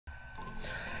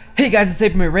Hey guys, it's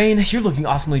April Rain. You're looking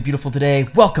awesomely beautiful today.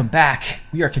 Welcome back.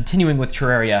 We are continuing with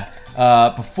Terraria.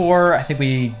 Before, I think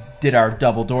we did our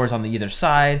double doors on the either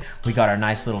side. We got our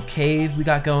nice little cave we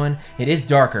got going. It is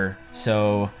darker,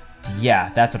 so yeah,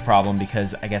 that's a problem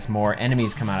because I guess more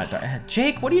enemies come out at dark.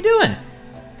 Jake, what are you doing?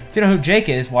 If you know who Jake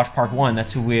is, watch part 1.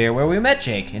 That's where we met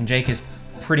Jake, and Jake is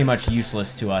pretty much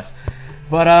useless to us.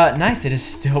 But nice, it is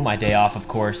still my day off, of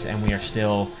course, and we are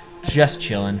still just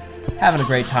chilling, having a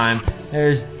great time.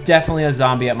 There's definitely a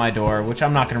zombie at my door, which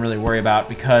I'm not gonna really worry about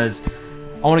because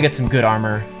I wanna get some good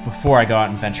armor before I go out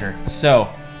and venture. So,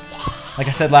 like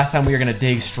I said last time, we are gonna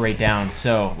dig straight down,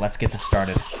 so let's get this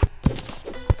started.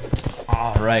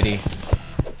 Alrighty.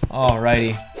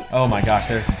 Alrighty. Oh my gosh,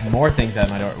 there's more things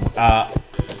at my door. I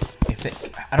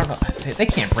don't know, they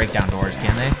can't break down doors,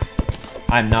 can they?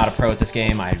 I'm not a pro at this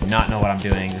game, I do not know what I'm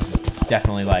doing. This is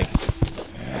definitely like,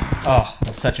 oh,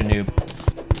 I'm such a noob.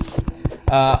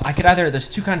 I could either, there's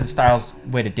two kinds of styles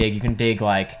way to dig. You can dig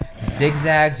like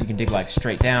zigzags, you can dig like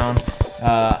straight down.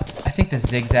 I think the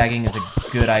zigzagging is a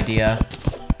good idea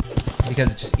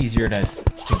because it's just easier to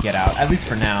get out, at least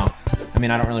for now. I mean,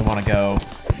 I don't really want to go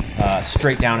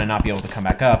straight down and not be able to come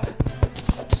back up.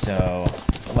 So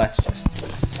let's just do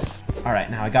this. All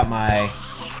right, now I got my,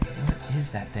 what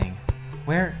is that thing?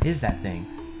 Where is that thing?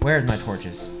 Where are my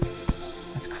torches?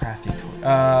 That's crafting.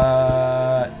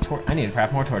 I need to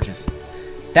craft more torches.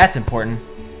 That's important.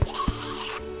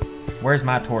 Where's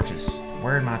my torches?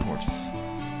 Where are my torches?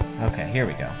 Okay, here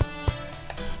we go.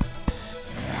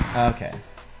 Okay,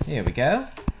 here we go.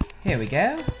 Here we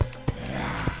go.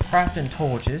 Crafting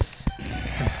torches.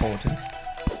 It's important.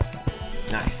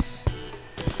 Nice.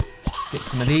 Let's get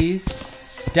some of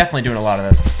these. Definitely doing a lot of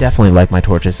those. Definitely like my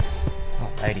torches.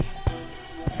 Alrighty.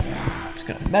 Just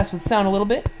gonna mess with sound a little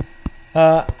bit.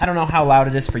 I don't know how loud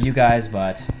it is for you guys,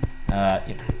 but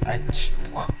you know,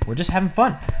 we're just having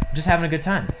fun. We're just having a good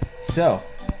time. So,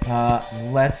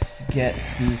 let's get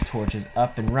these torches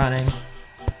up and running.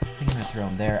 I think I'm gonna throw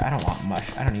them there. I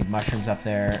don't need mushrooms up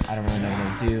there. I don't really know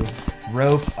what those do.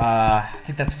 Rope, I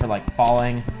think that's for like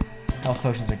falling. Health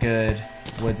potions are good.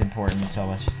 Wood's important, so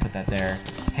let's just put that there.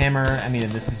 Hammer, I mean,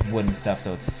 this is wooden stuff,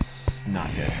 so it's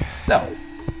not good. So,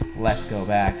 let's go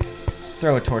back.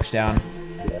 Throw a torch down.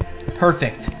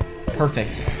 Perfect.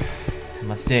 Perfect. And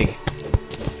let's dig.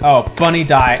 Oh, Bunny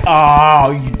died. Oh,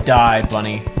 you died,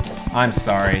 Bunny. I'm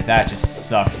sorry. That just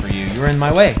sucks for you. You were in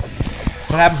my way.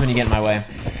 What happens when you get in my way?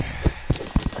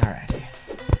 Alrighty.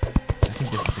 So I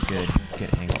think this is a good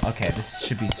angle. Okay, this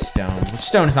should be stone. Which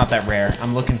stone is not that rare.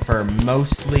 I'm looking for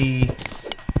mostly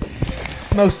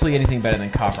anything better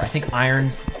than copper. I think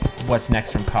iron's what's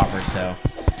next from copper, so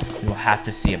we'll have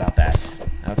to see about that.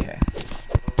 Okay.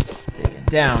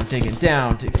 Down, digging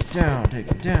down, digging down,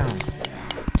 digging down.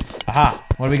 Aha,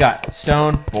 what do we got?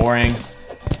 Stone, boring.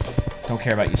 Don't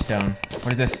care about you, stone.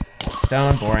 What is this?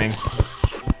 Stone, boring.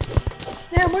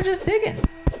 Yeah, we're just digging.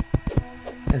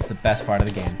 This is the best part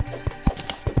of the game.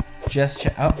 Just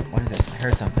check, oh, what is this? I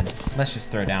heard something. Let's just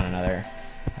throw down another,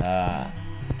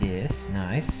 this,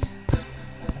 nice.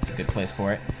 That's a good place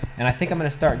for it. And I think I'm gonna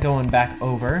start going back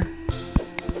over.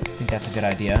 I think that's a good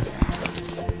idea.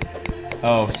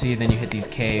 Oh, see, then you hit these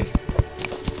caves.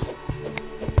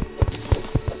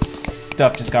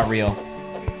 Stuff just got real.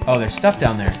 Oh, there's stuff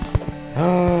down there.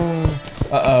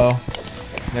 Uh-oh.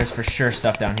 There's for sure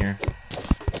stuff down here.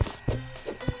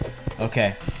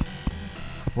 Okay.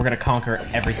 We're gonna conquer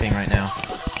everything right now.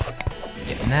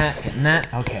 Getting that, getting that.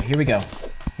 Okay, here we go.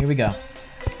 Here we go.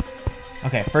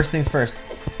 Okay, first things first.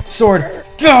 Sword!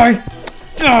 Die!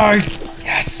 Die!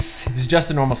 Yes! It was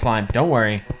just a normal slime. Don't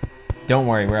worry. Don't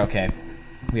worry, we're okay.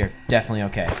 We are definitely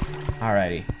okay.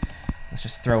 Alrighty. Let's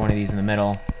just throw one of these in the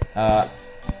middle. I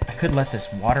could let this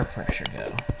water pressure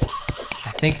go.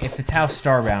 I think if it's how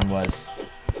Starbound was,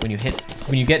 when you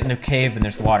get in a cave and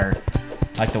there's water,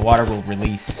 like the water will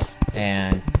release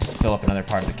and just fill up another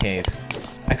part of the cave.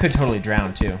 I could totally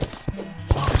drown too.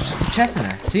 Oh, there's just a chest in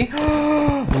there. See?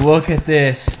 Look at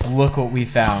this. Look what we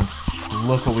found.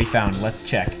 Look what we found. Let's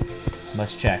check.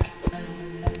 Let's check.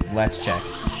 Let's check.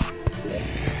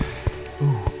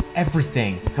 Ooh,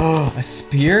 everything. Oh, a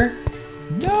spear?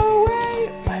 No way!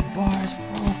 Lead bars,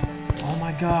 rope. Oh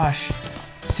my gosh.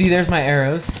 See, there's my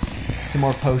arrows. Some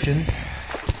more potions.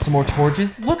 Some more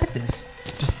torches. Look at this.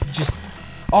 Just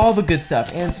all the good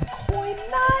stuff. And some coin.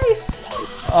 Nice!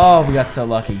 Oh, we got so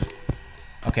lucky.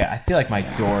 Okay, I feel like my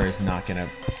door is not gonna...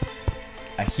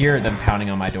 I hear them pounding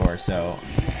on my door, so...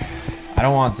 I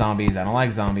don't want zombies. I don't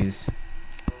like zombies.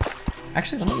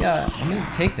 Actually, let me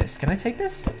take this. Can I take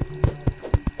this?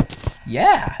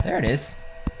 Yeah, there it is.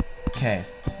 Okay,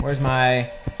 where's my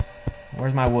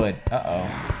wood?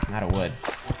 Uh-oh, I'm out of wood.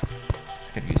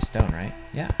 use stone, right?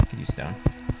 Yeah, I could use stone.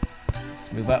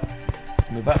 Let's move up.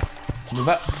 Let's move up. Let's move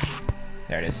up.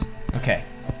 There it is. Okay.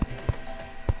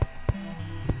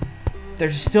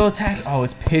 They're still attacking. Oh,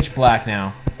 it's pitch black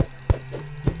now.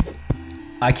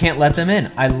 I can't let them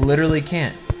in. I literally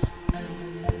can't.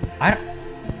 Is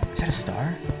that a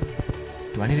star?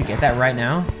 Do I need to get that right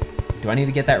now? Do I need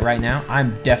to get that right now?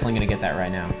 I'm definitely gonna get that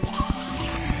right now.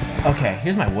 Okay,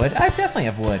 here's my wood. I definitely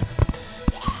have wood.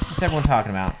 What's everyone talking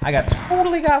about? I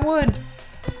totally got wood.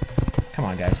 Come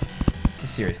on, guys. It's a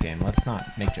serious game. Let's not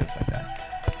make jokes like that.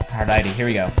 Alrighty, here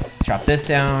we go. Chop this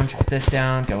down,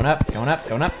 going up, going up,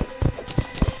 going up.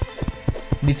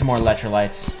 Need some more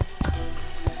electrolytes.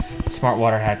 Smart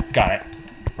water hat, got it.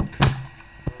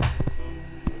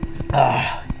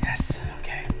 Ah, yes,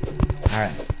 okay.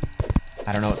 Alright.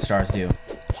 I don't know what stars do.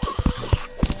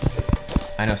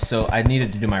 I know, so I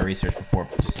needed to do my research before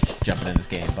just jumping in this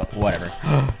game, but whatever.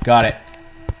 Got it.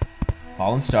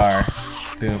 Fallen star.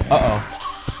 Boom.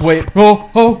 Uh-oh. Wait.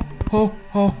 Oh.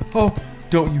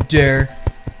 Don't you dare.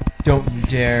 Don't you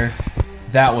dare.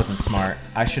 That wasn't smart.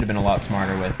 I should have been a lot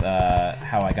smarter with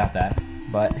how I got that.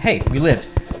 But hey, we lived.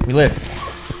 We lived.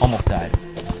 Almost died.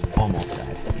 Almost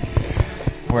died.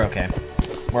 We're okay.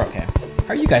 We're okay.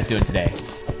 How are you guys doing today?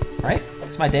 Right?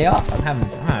 It's my day off. I'm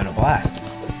having a blast.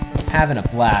 Having a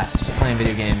blast just playing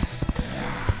video games.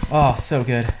 Oh, so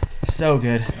good. So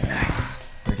good. Nice.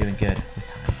 We're doing good with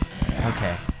time.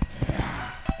 Okay.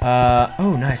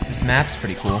 Oh, nice. This map's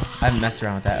pretty cool. I haven't messed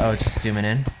around with that. Oh, it's just zooming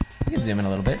in. You can zoom in a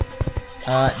little bit.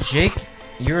 Jake,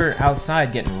 you're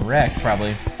outside getting wrecked,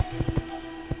 probably.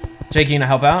 Jake, you gonna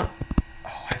help out?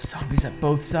 Oh, I have zombies at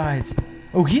both sides.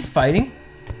 Oh, he's fighting.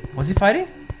 Was he fighting?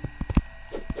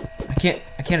 I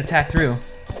can't attack through.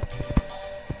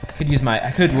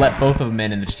 I could let both of them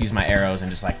in and just use my arrows and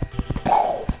just like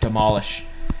demolish,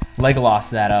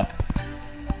 Legolas that up.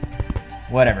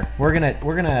 Whatever. What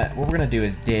we're gonna do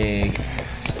is dig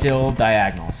still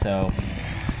diagonal. So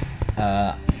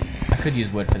I could use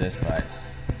wood for this, but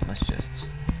let's just.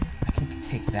 I can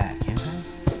take that, can't I?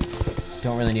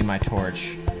 Don't really need my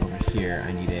torch over here.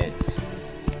 I need it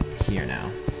here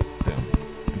now. Boom.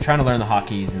 I'm trying to learn the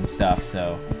hotkeys and stuff,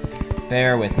 so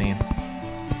bear with me.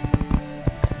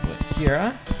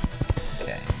 Here.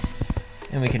 Okay.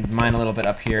 And we can mine a little bit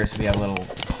up here so we have a little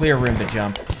clear room to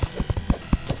jump.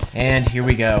 And here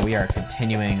we go. We are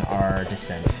continuing our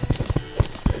descent.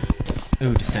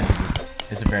 Ooh, descent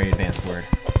is a very advanced word.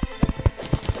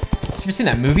 Have you ever seen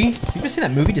that movie? Have you ever seen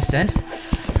that movie, Descent?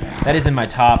 That is in my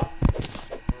top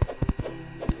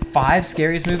 5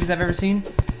 scariest movies I've ever seen.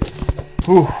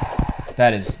 Ooh,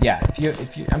 that is, yeah.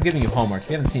 If you, I'm giving you homework. If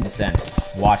you haven't seen Descent,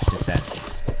 watch Descent.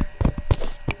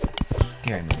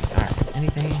 Scary movie. Alright,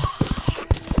 anything?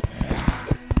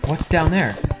 What's down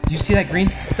there? Do you see that green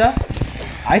stuff?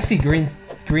 I see green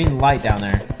light down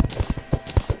there.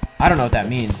 I don't know what that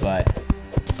means, but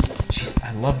jeez,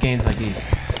 I love games like these.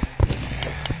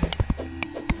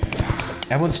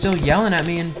 Everyone's still yelling at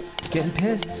me and getting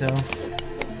pissed, so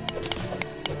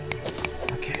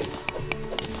okay.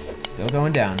 Still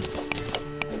going down.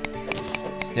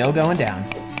 Still going down.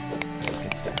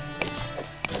 Good stuff.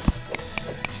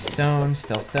 Stone,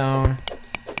 still stone,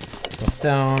 still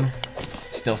stone,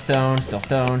 still stone, still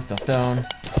stone, still stone.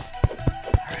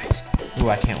 Alright. Ooh,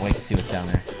 I can't wait to see what's down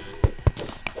there.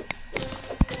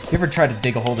 You ever tried to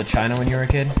dig a hole to China when you were a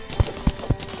kid?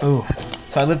 Ooh.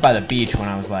 So I lived by the beach when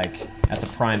I was like at the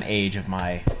prime age of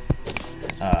my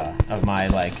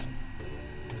like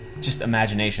just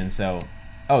imagination. So,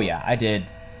 oh yeah, I did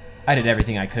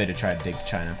everything I could to try to dig to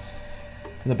China.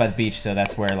 I lived by the beach, so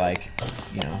that's where like,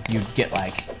 you know, you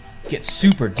get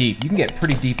super deep. You can get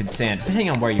pretty deep in sand, depending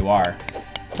on where you are.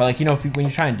 But like, you know, when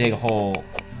you try and dig a hole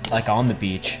like on the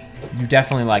beach, you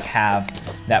definitely like have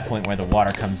that point where the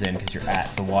water comes in because you're at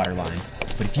the water line.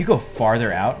 But if you go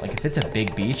farther out, like if it's a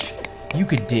big beach, you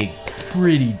could dig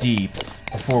pretty deep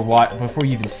before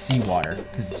you even see water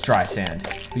because it's dry sand.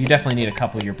 But you definitely need a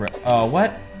couple of your oh,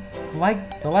 what?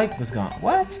 The light was gone.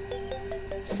 What?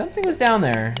 Something was down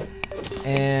there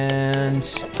and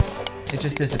it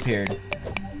just disappeared.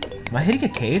 Am I hitting a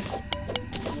cave?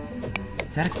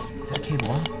 Is that a cave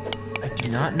wall? I do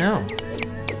not know.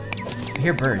 I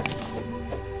hear birds.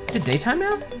 Is it daytime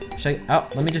now? Should I? Oh,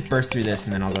 let me just burst through this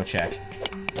and then I'll go check.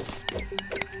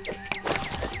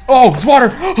 Oh, it's water!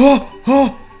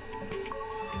 Oh!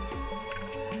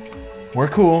 We're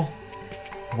cool.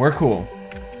 We're cool.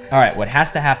 Alright, what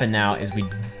has to happen now is we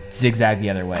zigzag the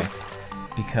other way.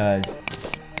 Because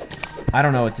I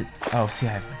don't know what to... Oh, see,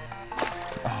 I have...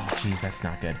 Oh, jeez, that's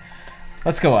not good.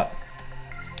 Let's go up.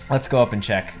 Let's go up and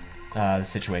check the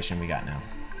situation we got now.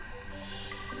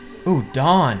 Ooh,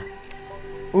 dawn.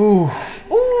 Ooh.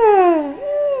 Ooh.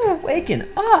 Ooh. Waking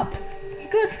up.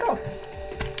 Good. Go.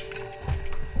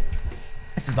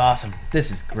 This is awesome.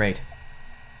 This is great.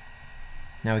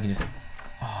 Now we can just...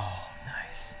 Oh,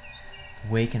 nice.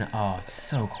 Waking up. Oh, it's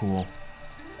so cool.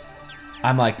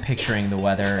 I'm like picturing the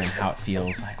weather and how it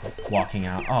feels like walking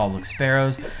out. Oh, look,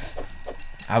 sparrows.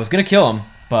 I was gonna kill them,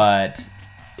 but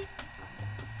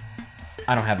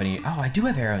I don't have any. Oh, I do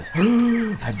have arrows.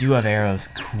 I do have arrows.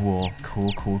 Cool,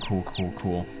 cool, cool, cool, cool,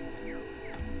 cool.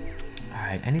 All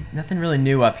right, nothing really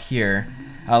new up here.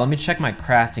 Let me check my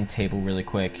crafting table really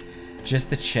quick, just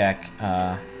to check.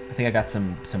 I think I got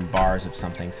some bars of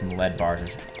something, some lead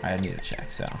bars. I need to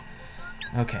check. So,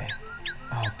 okay.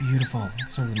 Oh, beautiful.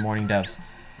 Those are morning doves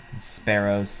and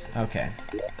sparrows. Okay,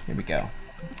 here we go.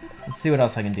 Let's see what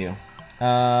else I can do.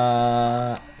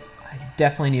 I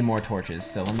definitely need more torches,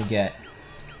 so let me get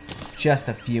just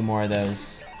a few more of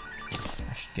those.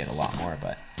 I should get a lot more,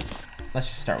 but let's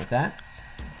just start with that.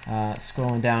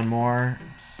 Scrolling down more.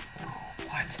 Oh,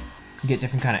 what? You get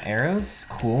different kind of arrows.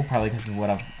 Cool, probably because of what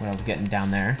I was getting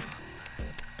down there.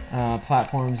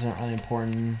 Platforms aren't really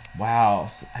important. Wow,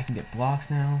 so I can get blocks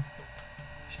now.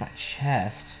 There's my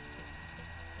chest.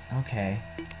 Okay.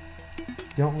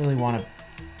 Don't really want to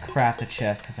craft a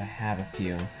chest because I have a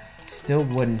few. Still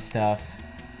wooden stuff.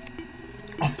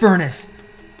 A furnace!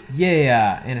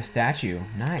 Yeah! And a statue.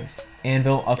 Nice.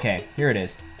 Anvil. Okay, here it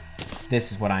is.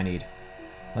 This is what I need.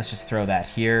 Let's just throw that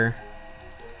here.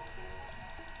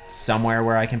 Somewhere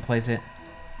where I can place it.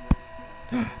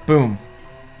 Boom.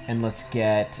 And let's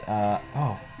get...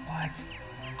 oh, what?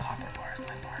 Copper bars,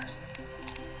 lead bars.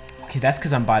 Okay, that's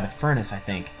because I'm by the furnace, I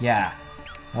think. Yeah.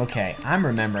 Okay, I'm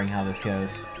remembering how this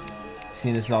goes.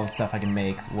 See, this is all the stuff I can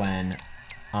make when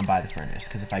I'm by the furnace.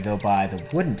 Because if I go by the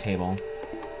wooden table,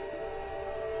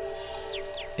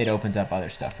 it opens up other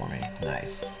stuff for me.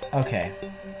 Nice. Okay.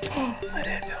 Lead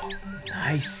anvil.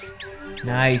 Nice.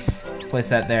 Nice. Let's place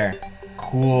that there.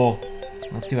 Cool.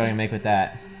 Let's see what I can make with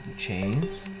that.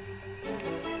 Chains.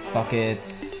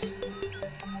 Buckets.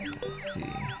 Let's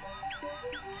see.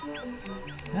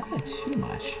 Nothing too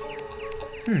much.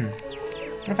 I wonder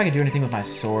if I could do anything with my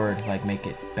sword, like make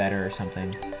it better or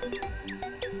something.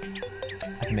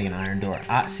 I can make an iron door.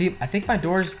 See, I think my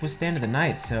doors withstand the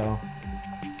night, so...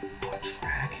 Oh,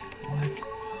 track? What?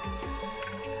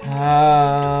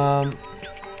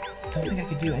 Don't think I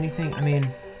could do anything. I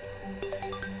mean,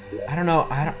 I don't know.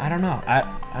 I don't know.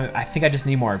 I think I just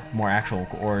need more actual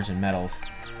ores and metals.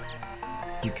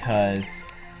 Because,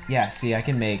 yeah, see, I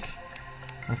can make...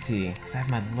 Let's see, because I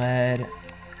have my lead,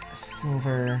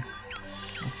 silver...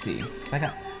 Let's see, so I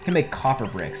can make copper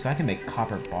bricks, so I can make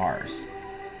copper bars.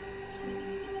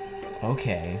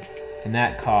 Okay, and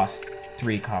that costs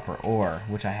 3 copper ore,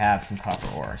 which I have some copper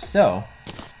ore. So,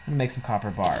 I'm gonna make some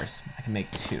copper bars. I can make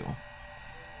 2.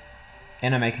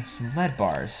 And I'm making some lead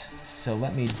bars. So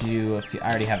let me do a few, I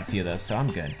already have a few of those, so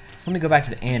I'm good. So let me go back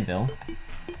to the anvil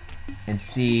and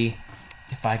see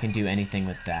if I can do anything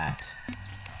with that.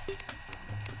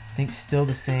 I think still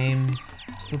the same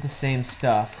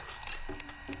stuff.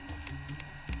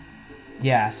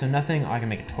 Yeah, so nothing. Oh, I can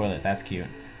make a toilet. That's cute.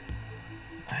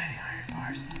 Any iron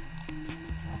bars?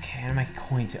 Okay, and I make a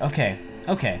coin too. Okay,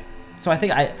 okay. So I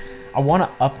think I want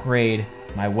to upgrade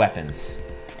my weapons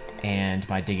and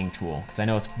my digging tool because I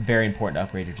know it's very important to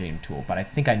upgrade your digging tool. But I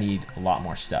think I need a lot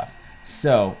more stuff.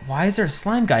 So why is there a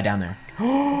slime guy down there?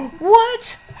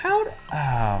 What? How?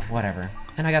 Oh, whatever.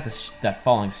 And I got that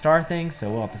falling star thing,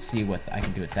 so we'll have to see what I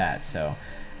can do with that. So,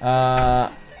 I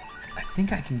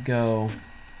think I can go.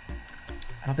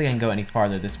 I don't think I can go any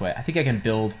farther this way. I think I can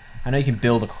build. I know you can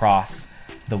build across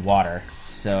the water,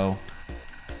 so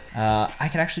I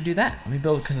can actually do that. Let me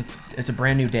build because it's a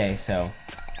brand new day, so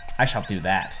I shall do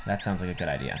that. That sounds like a good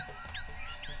idea.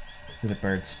 Move it,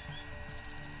 birds.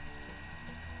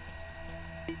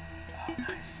 Oh,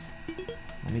 nice.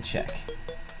 Let me check.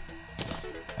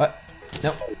 What?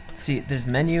 Nope. See, there's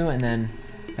menu, and then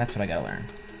that's what I gotta learn.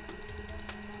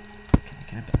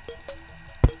 Can I build?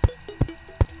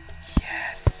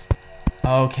 Yes.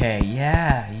 Okay,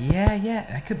 yeah.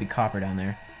 That could be copper down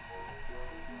there.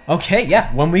 Okay,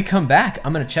 yeah. When we come back,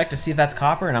 I'm gonna check to see if that's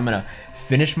copper, and I'm gonna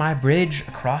finish my bridge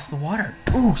across the water.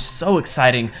 Ooh, so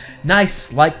exciting.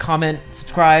 Nice. Like, comment,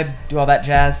 subscribe, do all that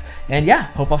jazz. And yeah,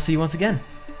 hope I'll see you once again.